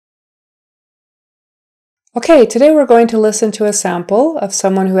Okay, today we're going to listen to a sample of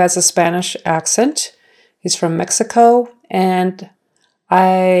someone who has a Spanish accent. He's from Mexico, and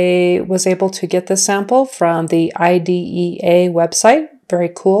I was able to get this sample from the IDEA website. Very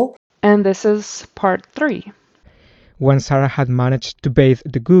cool. And this is part 3. When Sarah had managed to bathe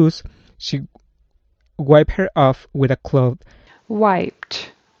the goose, she wiped her off with a cloth.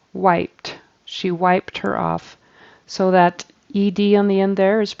 Wiped. She wiped her off. So that ED on the end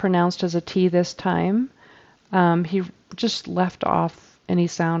there is pronounced as a T this time. He just left off any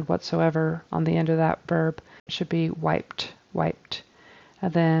sound whatsoever on the end of that verb. It should be wiped.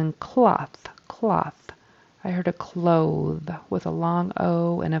 And then cloth. I heard a clothe with a long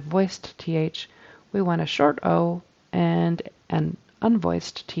O and a voiced TH. We want a short O and an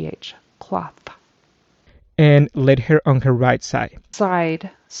unvoiced TH. Cloth. And laid her on her right side. Side.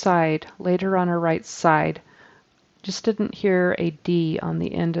 Laid her on her right side. Just didn't hear a D on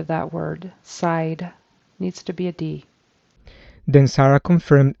the end of that word. Side. Needs to be a D. Then Sarah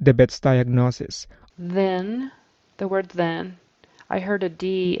confirmed the vet's diagnosis. Then, the word then. I heard a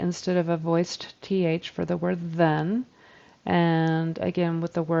D instead of a voiced TH for the word then. And again,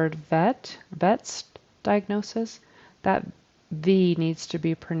 with the word vet's diagnosis, that V needs to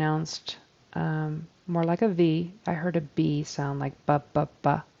be pronounced more like a V. I heard a B sound like ba.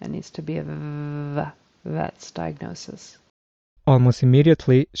 It needs to be a V, vet's diagnosis. Almost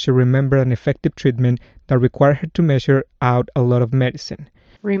immediately, she remembered an effective treatment that required her to measure out a lot of medicine.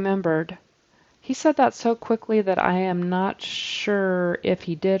 Remembered. He said that so quickly that I am not sure if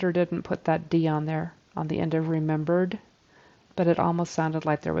he did or didn't put that D on there, on the end of remembered, but it almost sounded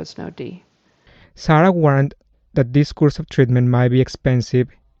like there was no D. Sarah warned that this course of treatment might be expensive,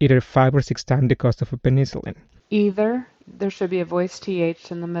 either 5 or 6 times the cost of a penicillin. Either, there should be a voiced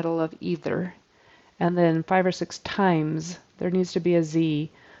TH in the middle of either. And then 5 or 6 times, there needs to be a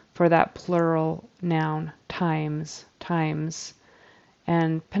Z for that plural noun, times.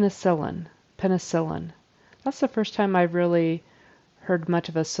 And penicillin. That's the first time I've really heard much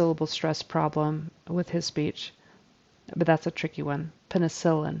of a syllable stress problem with his speech. But that's a tricky one.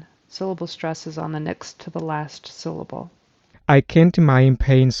 Penicillin. Syllable stress is on the next to the last syllable. I can't imagine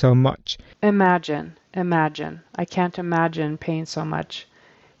paying so much. Imagine. I can't imagine pain so much.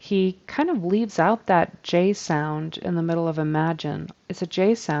 He kind of leaves out that J sound in the middle of imagine. It's a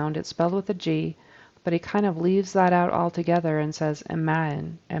J sound, it's spelled with a G, but he kind of leaves that out altogether and says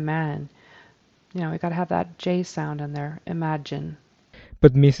imagine. You know, we got to have that J sound in there. Imagine.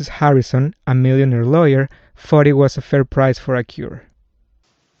 But Mrs. Harrison, a millionaire lawyer, thought it was a fair price for a cure.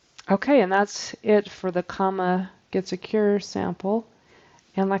 Okay, and that's it for the comma gets a cure sample.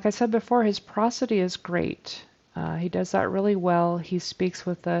 And like I said before, his prosody is great. He does that really well. He speaks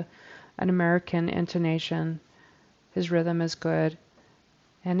with an American intonation. His rhythm is good.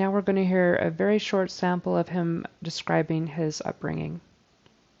 And now we're going to hear a very short sample of him describing his upbringing.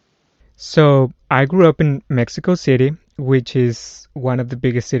 So, I grew up in Mexico City, which is one of the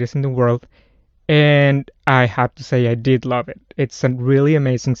biggest cities in the world, and I have to say I did love it. It's a really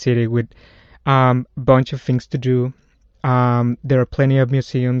amazing city with a bunch of things to do. There are plenty of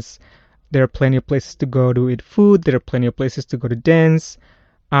museums. There are plenty of places to go to eat food. There are plenty of places to go to dance.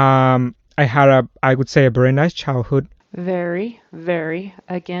 I had I would say, a very nice childhood. Very.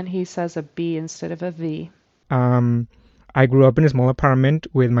 Again, he says a B instead of a V. Um, I grew up in a small apartment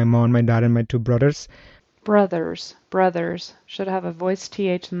with my mom, my dad, and my 2 brothers. Brothers. Should have a voiced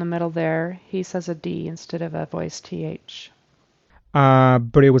TH in the middle there. He says a D instead of a voiced TH.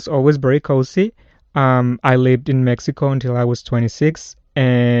 But it was always very cozy. I lived in Mexico until I was 26,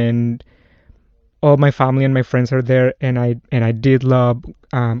 and all my family and my friends are there, and I did love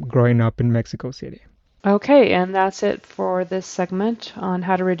growing up in Mexico City. Okay, and that's it for this segment on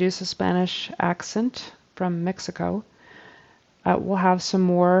how to reduce a Spanish accent from Mexico. We'll have some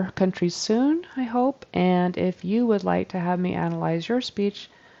more countries soon, I hope, and if you would like to have me analyze your speech,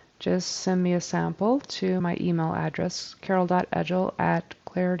 just send me a sample to my email address,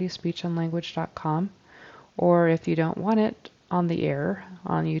 carol.edgel@clarityspeechandlanguage.com, or if you don't want it on the air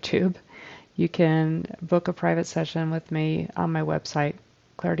on YouTube, you can book a private session with me on my website,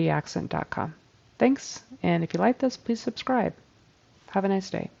 clarityaccent.com. Thanks, and if you like this, please subscribe. Have a nice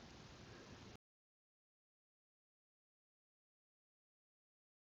day.